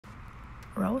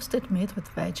Roasted meat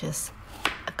with veggies.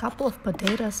 A couple of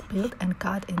potatoes peeled and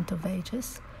cut into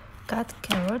veggies. Cut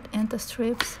carrot into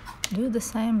strips. Do the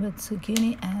same with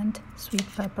zucchini and sweet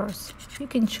peppers. You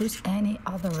can choose any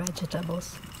other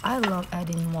vegetables. I love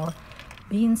adding more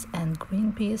beans and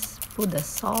green peas. Put the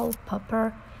salt,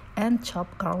 pepper, and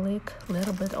chopped garlic,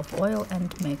 little bit of oil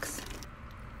and mix.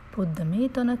 Put the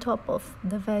meat on the top of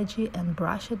the veggie and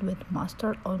brush it with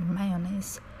mustard or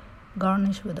mayonnaise.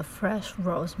 Garnish with a fresh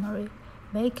rosemary.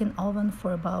 Bake in oven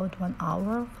for about 1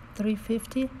 hour,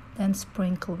 350, then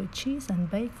sprinkle with cheese and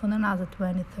bake for another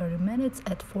 20-30 minutes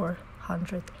at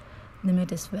 400. The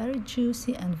meat is very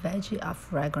juicy and veggies are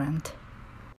fragrant.